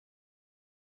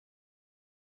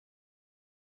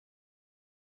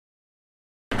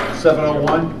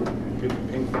7:01.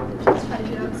 I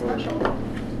do have a special.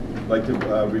 I'd like to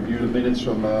review the minutes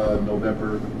from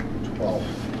November 12th.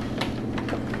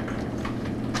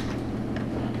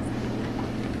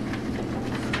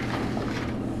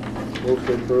 Move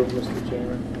to approve, Mr.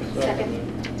 Chairman. Second.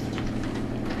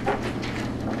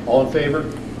 All in favor?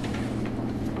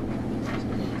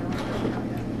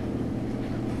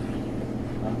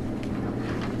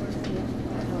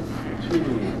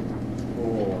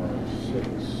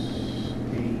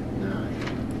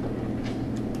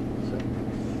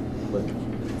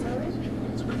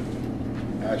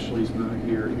 Ashley's not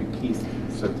here, and Keith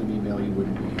sent an email he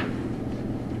wouldn't be here.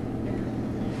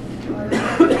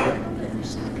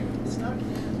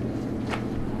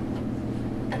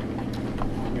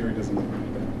 Mary doesn't look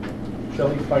like that.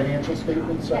 Shelley, financial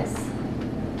statements? Yes.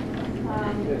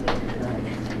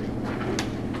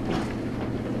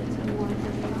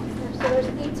 So there's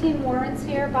 18 warrants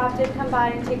here. Bob did come by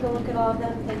and take a look at all of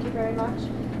them. Thank you very much.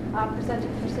 Presented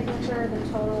for signature, the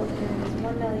total is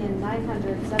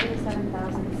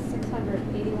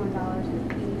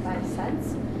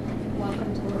 $1,977,681.85.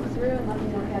 Welcome to look through and let me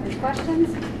know if you have any questions.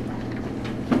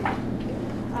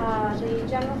 The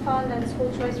general fund and school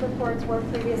choice reports were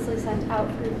previously sent out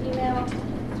through email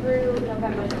through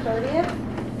November 30th.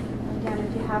 Again,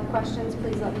 if you have questions,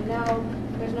 please let me know.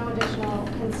 There's no additional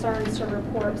concerns to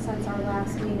report since our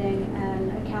last meeting,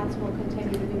 and accounts will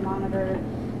continue to be monitored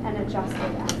and adjusted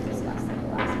as discussed at the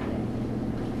last meeting.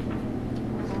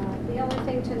 The only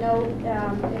thing to note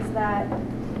is that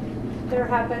there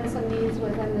have been some needs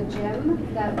within the gym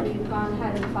that we've gone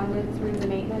ahead and funded through the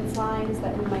maintenance lines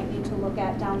that we might need to look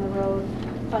at down the road,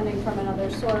 funding from another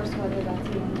source, whether that's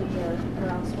EMD or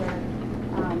elsewhere.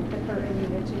 The curtain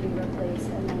needed to be replaced,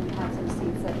 and then we had some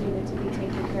seats that needed to be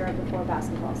taken care of before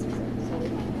basketball season, so we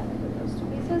went ahead and did those two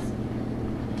pieces.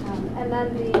 And then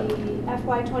the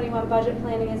FY21 budget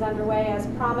planning is underway as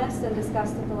promised and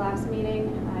discussed at the last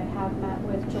meeting. I have met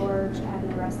with George and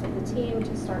the rest of the team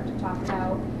to start to talk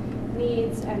about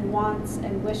needs and wants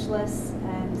and wish lists,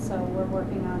 and so we're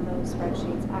working on those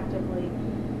spreadsheets actively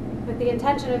with the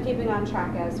intention of keeping on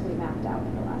track as we mapped out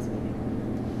at the last meeting.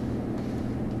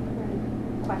 Are there any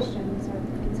questions or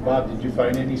concerns? Bob, did you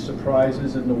find any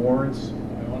surprises in the warrants? I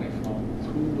only found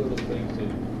two little things that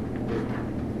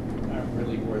aren't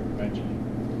really worth mentioning.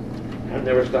 I've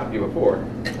never stopped you before.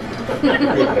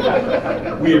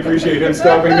 We appreciate him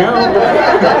stopping now.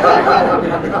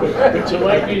 Would you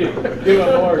like me to give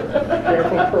a more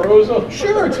careful perusal?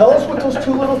 Sure, tell us what those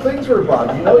two little things were,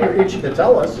 Bob. You know you're itching to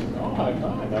tell us. No, I'm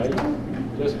not. I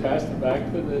just passed it back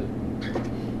to the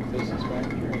business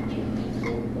manager and she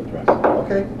will address it.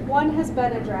 Okay. One has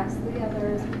been addressed, the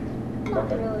other is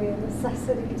not really a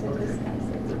necessity to discuss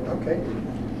it. Okay.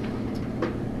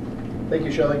 Thank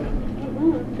you, Shelley.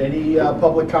 Mm-hmm. Any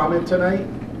public comment tonight?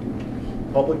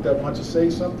 Public that wants to say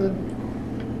something?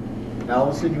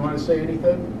 Allison, you want to say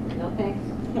anything? No thanks.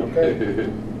 Okay.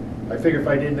 I figure if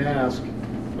I didn't ask.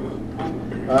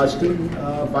 Student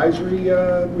advisory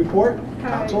report?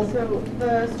 Hi, Council? so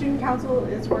the student council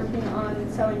is working on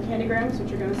selling candygrams,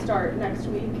 which are going to start next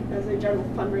week as a general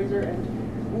fundraiser and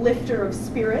lifter of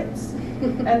spirits.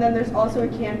 And then there's also a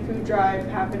canned food drive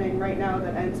happening right now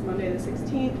that ends Monday the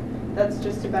 16th. That's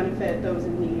just to benefit those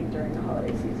in need during the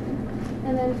holiday season.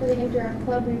 And then for the Interact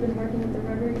Club, we've been working with the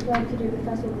Rotary Club to do the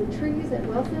Festival of the Trees at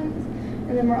Wilson's.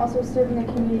 And then we're also serving a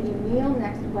community meal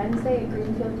next Wednesday at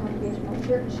Greenfield Congregational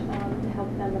Church to help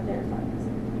them with their funds.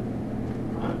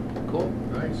 Cool,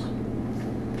 nice.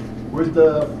 Where's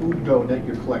the food go that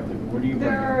you're collecting? Where do you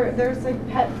bring it? There's like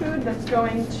pet food that's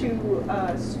going to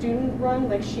student run,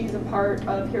 like she's a part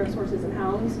of Heroes, Horses, and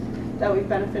Hounds that we've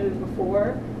benefited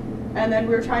before. And then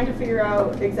we were trying to figure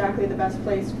out exactly the best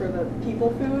place for the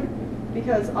people food,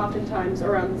 because oftentimes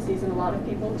around the season a lot of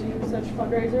people do such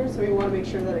fundraisers, so we want to make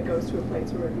sure that it goes to a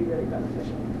place where it would be really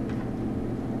beneficial.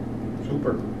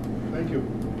 Super, thank you.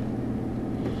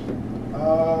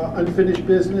 Unfinished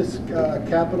business,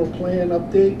 capital plan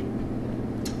update?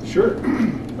 Sure.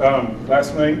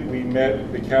 Last night we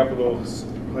met, the capital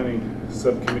planning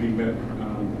subcommittee met,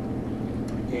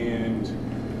 and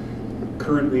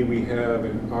currently we have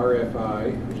an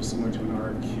RFI, which is similar to an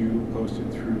RFQ,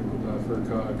 posted through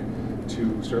FERCog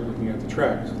to start looking at the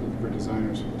track, so looking for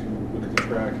designers to look at the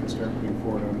track and start moving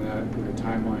forward on that with a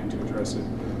timeline to address it,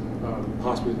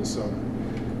 possibly this summer.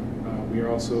 We are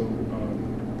also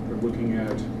looking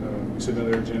at, we set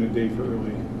another agenda date for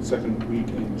early second week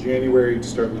in January to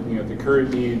start looking at the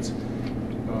current needs,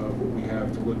 what we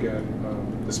have to look at,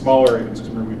 the smaller items, because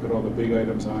remember we put all the big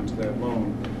items onto that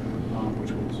loan,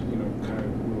 which will, kind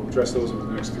of, we'll address those over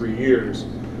the next 3 years.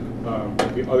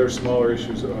 The other smaller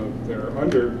issues that are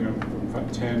under, from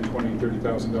 $10,000, $20,000,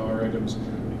 $30,000 items,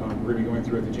 we're going to be going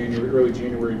through at the early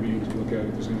January meeting to look at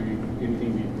if there's going to be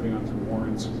anything we putting onto the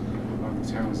warrants on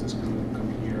the towns this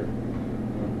coming year.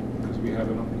 Because we have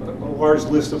a large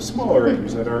list of smaller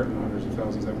items that aren't in the hundreds of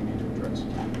thousands that we need to address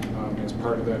as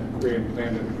part of that grand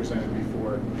plan that we presented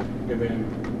before. And then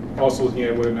also looking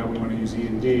at whether or not we want to use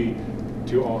E&D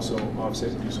to also offset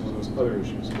and do some of those other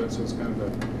issues. So it's kind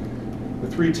of the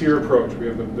three-tier approach. We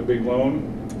have the big loan,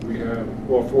 we have,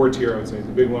 well, four-tier I would say,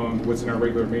 the big loan, what's in our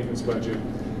regular maintenance budget,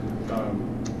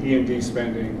 E&D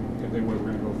spending, and then we're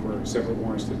going to go for separate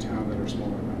warrants to town that are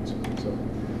smaller amounts. So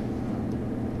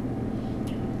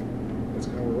that's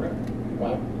kind of where we're at.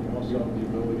 Well, you also have the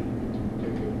ability to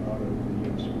take it out of the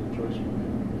school choice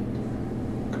plan.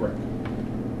 Correct.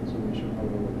 So we should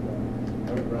probably look at that.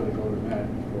 I would rather go to that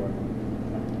before.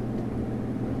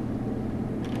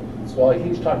 So while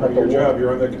he's talking about Your the job, warrant,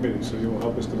 you're on that committee, so you'll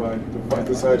help us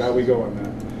decide how we go on that.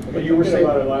 But you were thinking saying-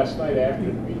 about it last night after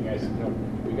the meeting. I said,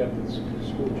 we got the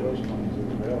school choice funds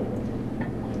available,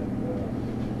 and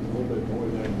a little bit more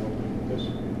than what we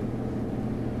anticipated.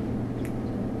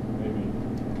 Maybe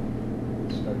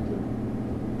we'll start to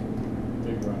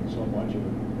figure on so much of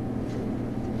it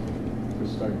to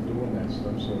start doing that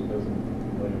stuff so it doesn't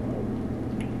lay them out.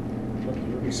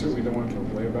 We certainly don't want to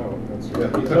lay about. That's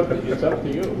It's up to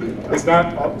you. It's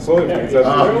not solely, it's up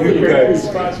to really you your guys.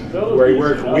 responsibility, Where we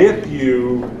work you know? with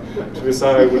you to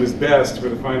decide what is best for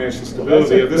the financial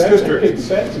stability of this That's a district.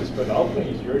 consensus, but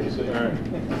ultimately it's your decision. All right.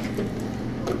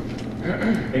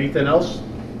 anything else?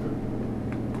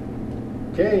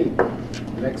 Okay,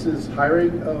 next is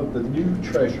hiring of the new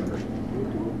treasurer.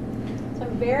 So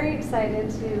I'm very excited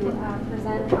to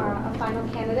present a final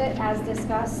candidate. As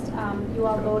discussed, you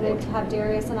all voted to have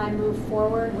Darius and I move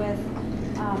forward with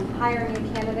hiring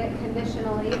a candidate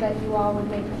conditionally that you all would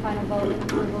make the final vote and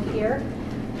approval here.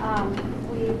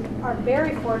 We are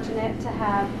very fortunate to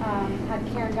have had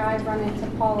Karen Guy run into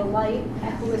Paula Light,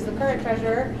 who is the current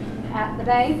treasurer at the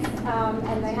bank,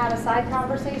 and they had a side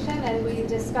conversation, and we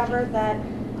discovered that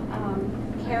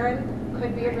Karen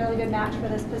could be a really good match for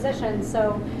this position.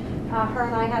 So her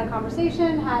and I had a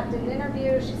conversation, did an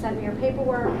interview. She sent me her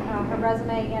paperwork, her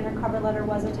resume, and her cover letter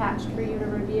was attached for you to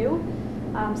review.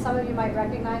 Some of you might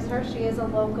recognize her. She is a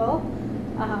local.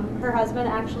 Her husband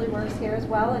actually works here as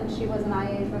well, and she was an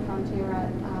IA for Frontier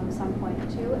at some point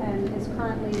too, and is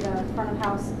currently the front of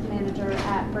house manager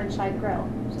at Bridgeside Grill.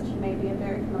 So she may be a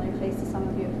very familiar face to some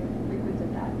of you if you've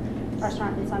frequented that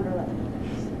restaurant in Sunderland.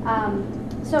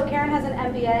 So Karen has an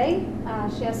MBA.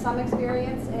 She has some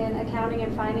experience in accounting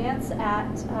and finance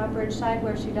at Bridgeside,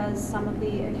 where she does some of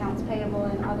the accounts payable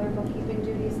and other bookkeeping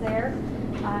duties there.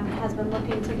 Has been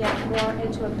looking to get more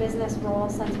into a business role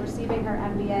since receiving her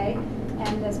MBA,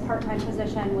 and this part-time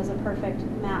position was a perfect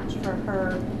match for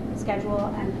her schedule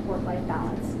and work-life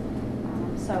balance.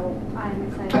 So I'm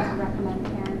excited to recommend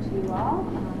Karen to you all.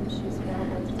 She's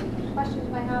available to take any questions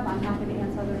you might have. I'm happy to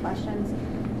answer other questions.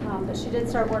 But she did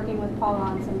start working with Paula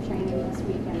on some training this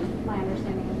week, and my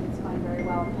understanding is it's going very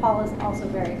well. Paul is also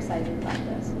very excited about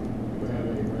this. Do you have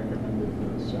a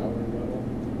recommended salary level?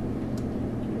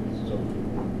 So you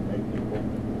can make the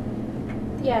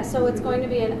appointment? Yeah, so it's going to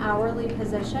be an hourly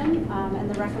position, and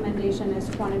the recommendation is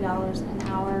 $20 an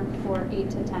hour for 8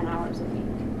 to 10 hours a week.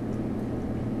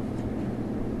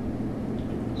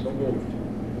 So moved.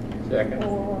 Second.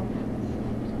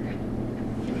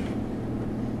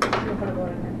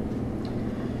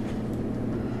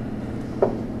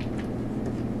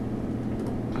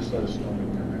 Just let us know when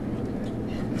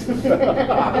you're ready.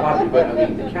 Bobby, but I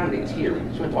mean, the candidate's here. We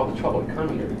just went to all the trouble to come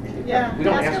here. Yeah. We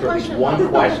don't ask her at least one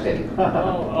question.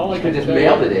 All I She can just tell you-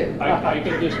 mailed it in. I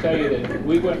can just tell you that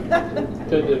we went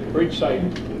to the Bridgeside,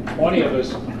 20 of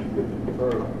us, for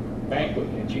a banquet,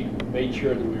 and she made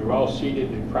sure that we were all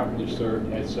seated and properly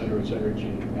served, et cetera, She did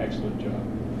an excellent job.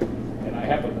 And I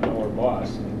happen to know her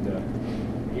boss, and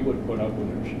he would put up with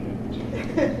her if she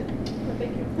didn't.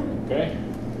 Thank you. Okay?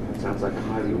 That sounds like a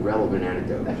highly relevant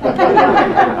anecdote.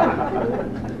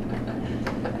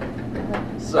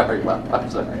 Sorry, Bob, I'm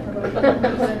sorry.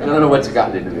 I don't know what's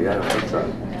gotten into me. I'm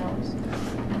sorry.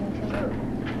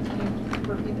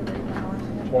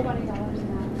 $20 an hour,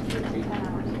 8 to 10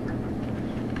 hours.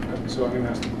 So I'm going to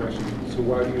ask the question, so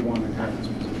why do you want to have this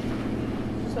position?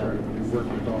 You've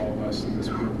worked with all of us in this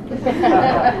group.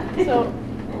 So,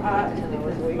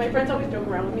 my friends always joke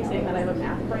around with me saying that I have a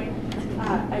math brain.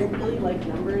 I really like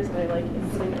numbers, and I like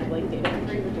inputting, I like data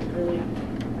entry, which is really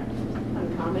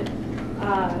uncommon.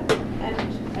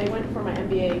 And I went for my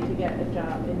MBA to get a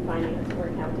job in finance or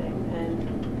accounting,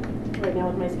 and right now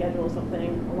with my schedule,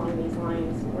 something along these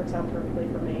lines works out perfectly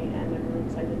for me.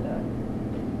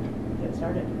 get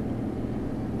started.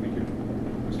 Thank you.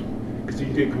 Because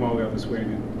you did come all the way out this way,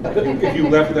 and if you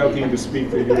left without getting to speak,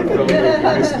 then you felt like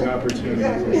you missed an opportunity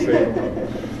to say hello.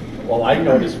 Well, I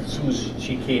noticed as soon as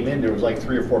she came in, there was like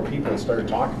 3 or 4 people that started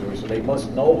talking to her, so they must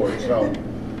know her, so.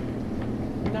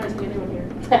 I've never seen anyone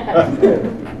here.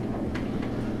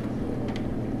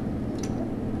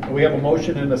 We have a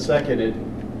motion and a seconded.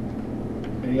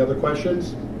 Any other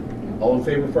questions? All in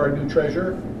favor for our new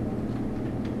treasurer?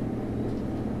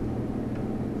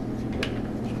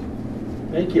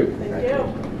 Thank you. Thank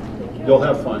you. You'll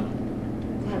have fun.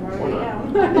 I'm already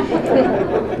am.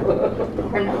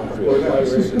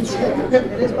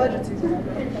 It is budget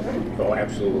season. Oh,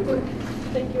 absolutely.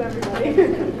 Thank you, everybody.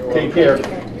 Take care.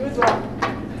 You as well.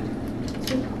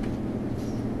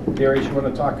 Darius, you want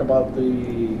to talk about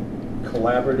the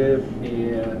collaborative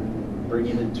and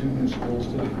bringing in 2 new schools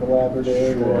to the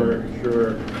collaborative?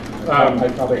 Sure. I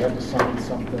probably have to sign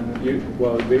something.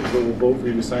 Well, they will vote for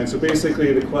you to sign. So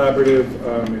basically, the collaborative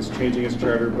is changing its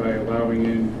charter by allowing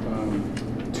in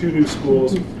 2 new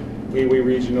schools, Gateway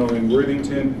Regional and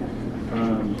Worthington.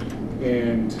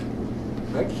 And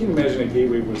I can't imagine that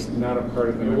Gateway was not a part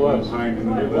of them It at one was. time.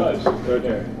 It was.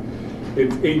 Okay.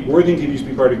 Worthington used to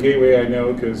be part of Gateway, I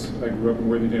know, because I grew up in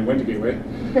Worthington and went to Gateway,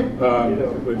 but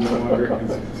no longer.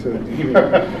 So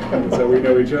that's how we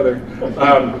know each other.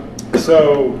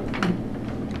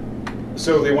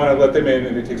 So they want to let them in,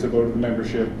 and it takes a vote of the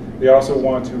membership. They also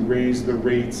want to raise the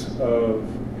rates of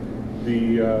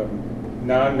the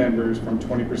non-members from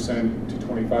 20% to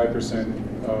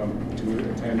 25%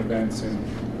 to attend events and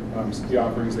the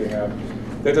offerings they have.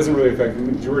 That doesn't really affect the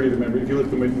majority of the members. If you look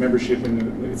at the membership,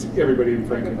 it's everybody in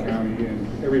Franklin County, and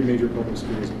every major public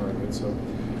school is part of it, so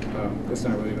that's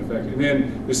not really an effect. And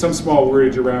then there's some small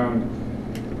wordage around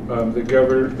the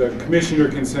commissioner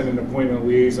can send an appointment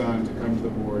liaison to come to the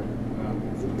board.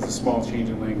 It's a small change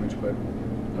in language, but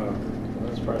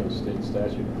That's part of the state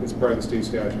statute. it's part of the state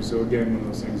statute. So again, one of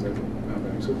those things that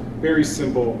so very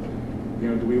simple.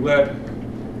 Do we let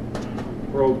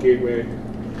World Gateway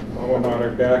alma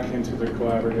mater back into the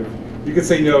collaborative? You could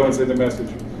say no and send a message.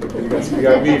 You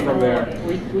got me from there.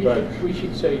 We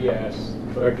should say yes,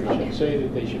 but we should say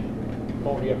that they should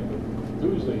pony up the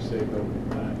dues they say they'll.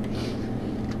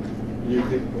 You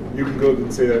can go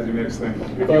and say that the next thing.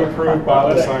 If you approve,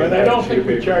 Bob will sign that. But I don't think sheet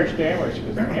we of paper. charged Amherst,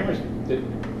 because Amherst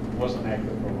wasn't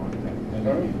active for a long time, and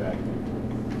they'll be back.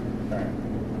 All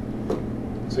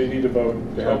right. So you need to vote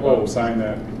to have Bob sign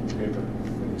that paper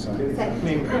that you signed.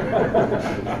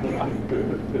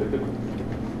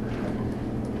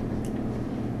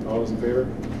 All those in favor?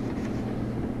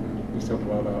 Please help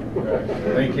Bob out.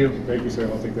 Okay. Thank you. Thank you, sir.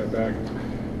 I'll take that back.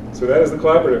 So that is the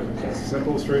collaborative. It's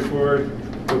simple, straightforward,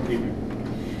 bookkeeping.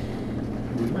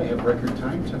 We might have record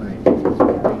time tonight.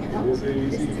 It is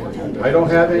easy. I don't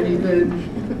have anything.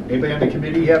 Anybody on the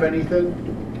committee have anything?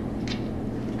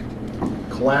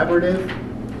 Collaborative?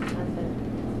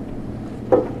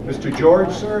 Mr.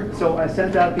 George, sir? So I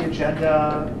sent out the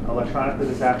agenda electronically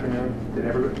this afternoon. Did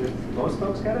most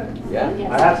folks get it? Yeah?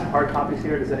 I have some hard copies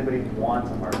here. Does anybody want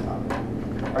a hard copy?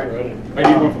 All right. I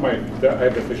need one for I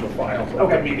have the official file for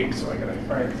Okay. the meeting, so I gotta.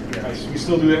 All right. We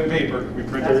still do that in paper. We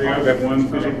print That's everything out, fine. got one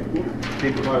official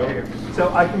paper file.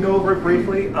 So I can go over it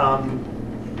briefly.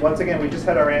 Once again, we just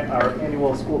had our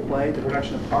annual school play, The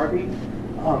Production of Harvey.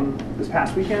 This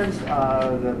past weekend,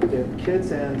 the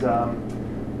kids and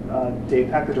Dave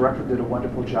Peck, the director, did a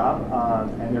wonderful job,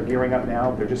 and they're gearing up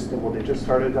now. They just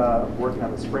started working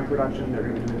on the spring production. They're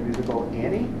going to be doing the musical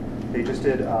Annie. They just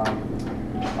did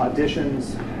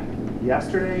auditions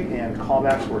yesterday, and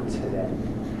callbacks were today.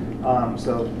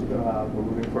 So we're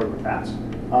moving forward fast.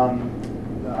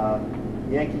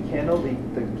 Yankee Candle,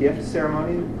 the gift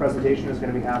ceremony presentation is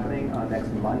going to be happening next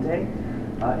Monday.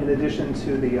 In addition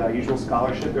to the usual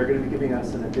scholarship, they're going to be giving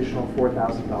us an additional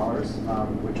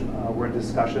 $4,000, which we're in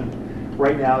discussion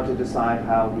right now to decide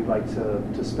how we'd like to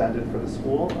spend it for the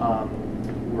school.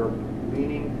 We're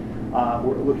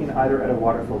looking either at a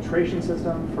water filtration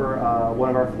system for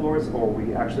one of our floors, or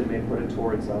we actually may put it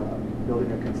towards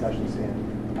building a concession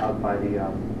stand out by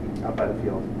the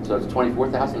field. So it's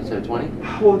 24,000 instead of 20?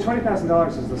 Well, the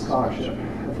 $20,000 is the scholarship.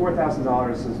 The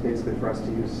 $4,000 is basically for us to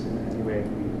use in any way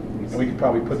And we could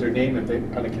probably put their name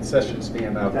on a concession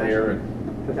stand out there.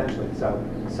 Potentially.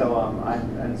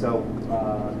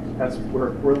 That's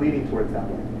we're leaning towards that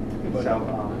way.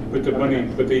 But the money,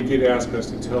 but they did ask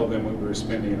us to tell them what we were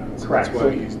spending it on. So Correct. That's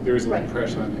why there is a little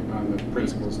pressure on the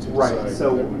principals to decide. Right.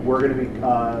 So that money. we're going to be.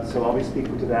 So I'll be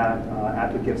speaking to that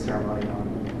at the gift ceremony.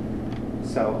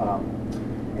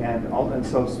 And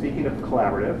so speaking of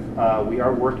collaborative, we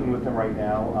are working with them right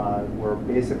now. We're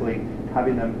basically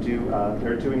having them do,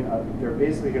 they're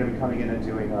basically going to be coming in and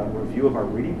doing a review of our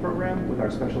reading program with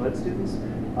our special ed students.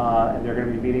 And they're going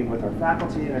to be meeting with our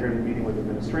faculty, and they're going to be meeting with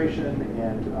administration,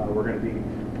 and we're going to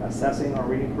be assessing our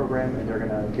reading program, and they're going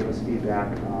to give us feedback,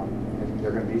 and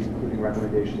they're going to be including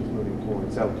recommendations moving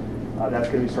forward. So that's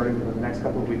going to be starting within the next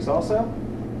couple of weeks also.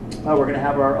 We're going to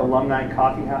have our alumni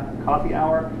coffee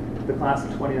hour, the class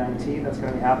of 2019. That's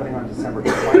going to be happening on December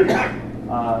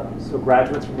 20th. So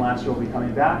graduates from last year will be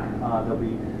coming back. They'll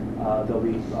be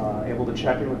able to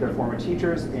check in with their former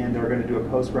teachers, and they're going to do a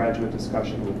postgraduate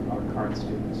discussion with our current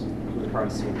students, with the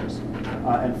current seniors.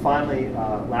 And finally,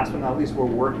 last but not least, we're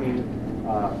working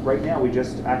right now. We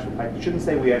just actually, I shouldn't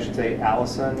say we, I should say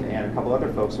Allison and a couple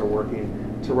other folks are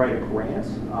working to write a grant.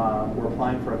 We're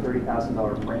applying for a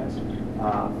 $30,000 grant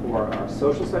for our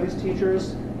social studies teachers.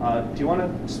 Do you want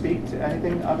to speak to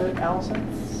anything of it, Allison?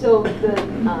 So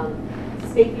the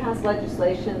state passed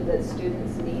legislation that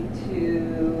students need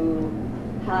to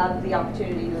have the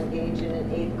opportunity to engage in an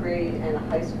 8th grade and a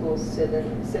high school civic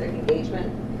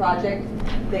engagement project.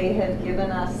 They have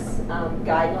given us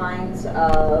guidelines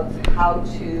of how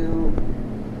to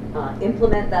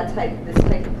implement this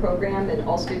type of program, and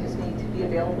all students need to be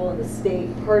available in the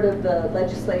state. Part of the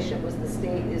legislation was the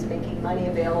state is making money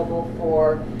available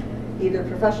for either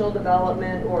professional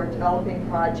development or developing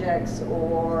projects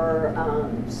or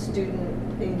student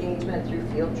engagement through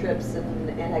field trips and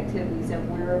activities, and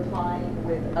we're applying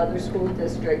with other school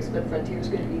districts, but Frontier is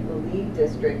going to be the lead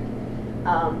district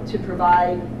to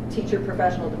provide teacher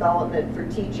professional development for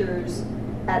teachers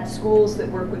at schools that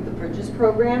work with the Bridges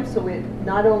program. So it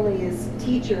not only is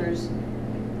teachers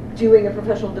doing a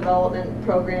professional development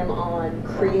program on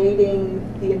creating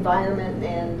the environment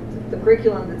and the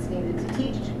curriculum that's needed to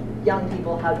teach young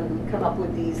people how to come up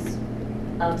with these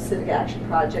civic action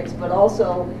projects, but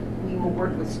also we will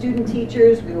work with student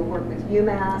teachers, we will work with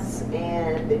UMass,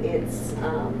 and it's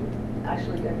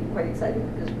actually going to be quite exciting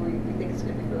because we think it's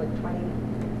going to be for like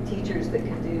 20 teachers that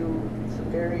can do some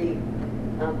very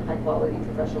high quality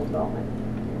professional development.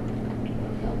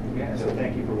 Yeah, so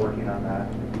thank you for working on that.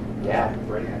 Yeah.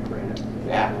 Writing that grant.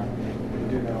 Yeah.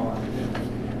 Doing that a lot.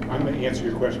 I'm going to answer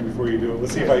your question before you do it.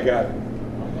 Let's see if I got it.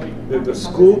 The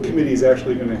school committee is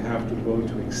actually going to have to vote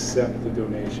to accept the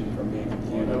donation from Yankee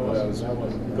Candle,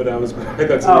 but I was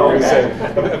that's what I was saying.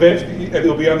 Eventually,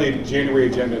 it'll be on the January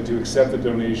agenda to accept the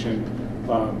donation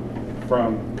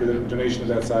from, because a donation of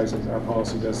that size, our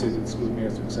policy does say that the school committee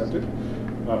has to accept it.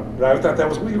 But I thought that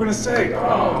was what you were going to say.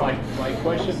 Oh, my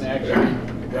question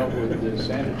actually dealt with the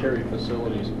sanitary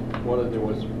facilities, whether there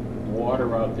was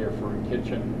water out there for a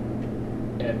kitchen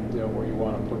and where you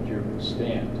want to put your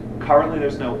stand. Currently,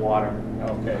 there's no water.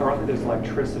 Okay. Currently, there's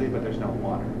electricity, but there's no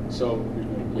water. So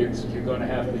you're going to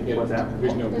have to get. What's that?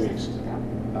 There's no waste.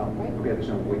 Oh, okay, there's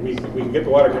no We waste. can get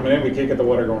the water coming in, we can't get the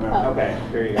water going out. Okay,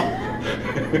 there you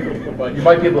go. But You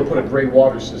might be able to put a gray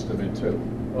water system in too.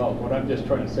 well, what I'm just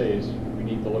trying to say is we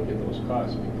need to look at those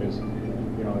costs because,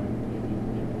 you know,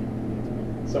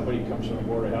 if somebody comes from the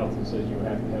Board of Health and says you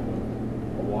have to have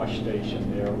a wash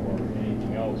station there or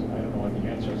anything else, and I don't know what the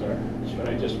answers are, but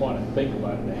I just want to think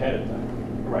about it ahead of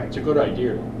time. Right. It's a good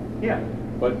idea, Yeah.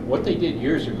 but what they did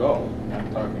years ago,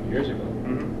 I'm talking years ago,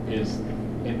 Mhm. is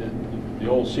in the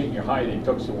old senior high, they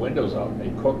took the windows out and they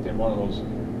cooked in one of those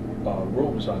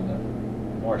rooms on the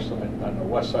north side, on the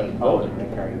west side of the Oh, building.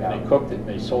 and they carried it And out. they cooked it and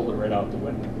they sold it right out the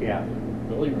window. Yeah.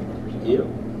 Billy remembers it. Ew.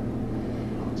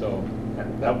 So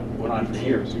that went on for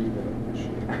years. Do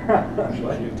that.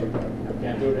 What? Can't do that.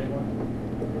 Can't do it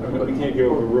anymore? We can't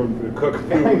give over room for the cook.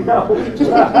 I know.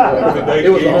 It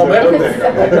was a home ec room.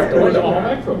 There was a home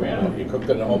ec room, yeah. You cooked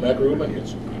in a home ec room and you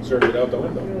served it out the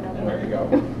window. And there you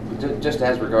go. Just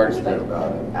as regards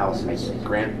to Allison's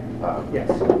grant Yes.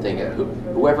 thing,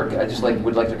 whoever, I just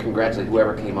would like to congratulate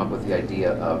whoever came up with the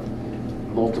idea of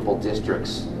multiple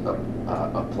districts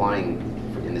applying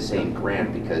in the same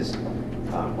grant, because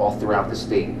all throughout the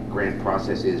state, grant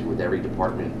process is with every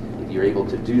department. If you're able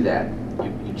to do that,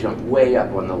 you jump way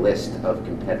up on the list of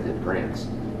competitive grants.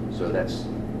 So that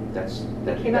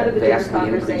Came out of a different vastly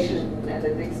increases. conversation and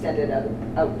it extended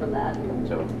out from that. And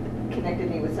So connected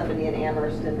me with somebody in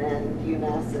Amherst and then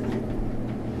UMass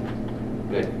and.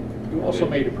 good. You also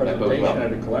made a That bodes presentation well.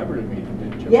 at a collaborative meeting,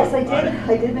 didn't you? Yes, I On did. it.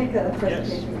 I did make a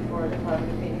presentation before the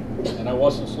collaborative meeting. And I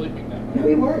wasn't sleeping that No, night.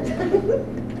 we weren't.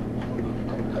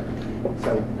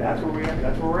 So that's where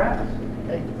we're at.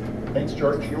 Hey, thanks,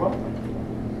 George. You're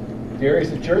welcome. Darius,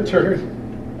 it's your turn.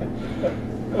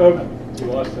 You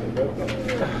lost that bill.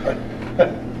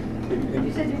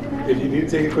 You said you didn't have. If you need to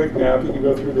take a quick nap, you can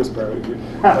go through this part.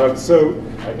 So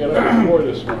I got up before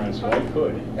this morning, so I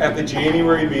could. at the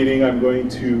January meeting, I'm going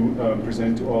to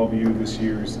present to all of you this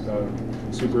year's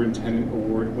Superintendent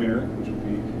Award winner, which will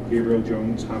be Gabriel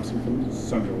Jones Thompson from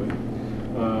Sunderland.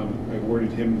 I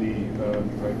awarded him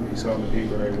like you saw in the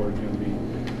paper, I awarded him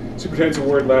the Superintendent's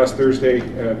Award last Thursday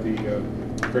at the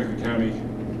Franklin County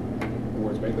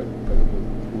Awards Bank.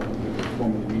 We'll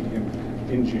formally meet him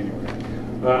in January.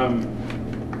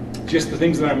 Just the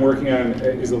things that I'm working on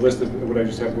is a list of what I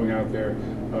just have going out there.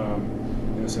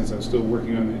 In the sense, I'm still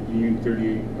working on the Union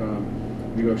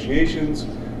 38 negotiations.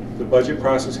 The budget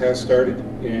process has started,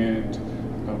 and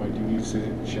I do need to say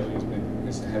that Shelley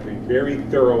has had a very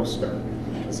thorough start.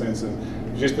 In the sense of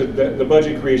just the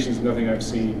budget creation is nothing I've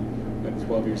seen in the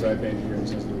 12 years I've been here. In the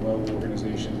sense of the level of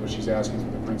organization, what she's asking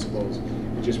for the principals,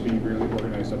 and just being really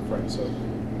organized up front. So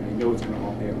I know it's going to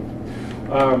all pay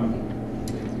off.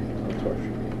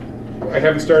 I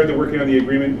haven't started working on the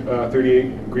agreement, 38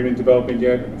 agreement development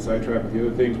yet. Sidetracked with the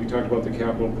other things. We talked about the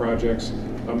capital projects,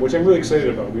 which I'm really excited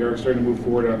about. We are starting to move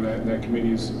forward on that, and that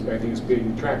committee is, I think, is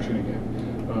getting traction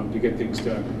again to get things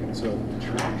done. And so,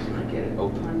 Traction, I get it.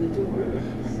 No time to do it.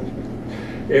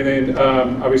 and then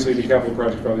obviously the capital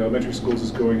project for all the elementary schools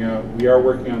is going out. We are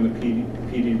working on the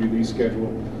PD release schedule,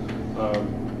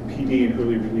 PD and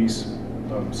early release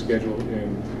schedule,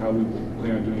 and how we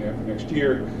plan on doing that for next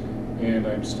year. And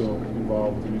I'm still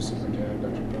involved with the new superintendent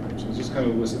induction program. So it's just kind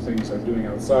of a list of things I'm doing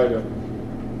outside of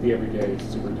the everyday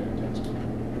superintendent tasks.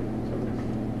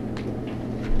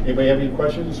 Anybody have any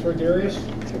questions for Darius?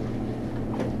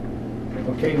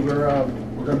 Okay, we're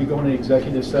going to be going to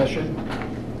executive session.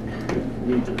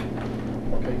 Need to.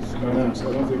 Okay, so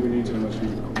I don't think we need to unless you.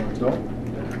 No?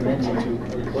 We don't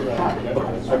need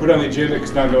to. I put on the agenda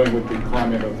because not knowing what the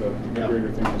climate of the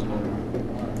greater thing is going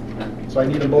on. So I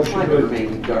need a motion Time to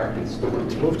remain dark and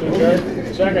stormy. move to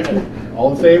adjourn. Seconded.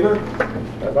 All in favor?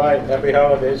 Bye-bye, happy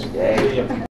holidays.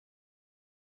 Yay.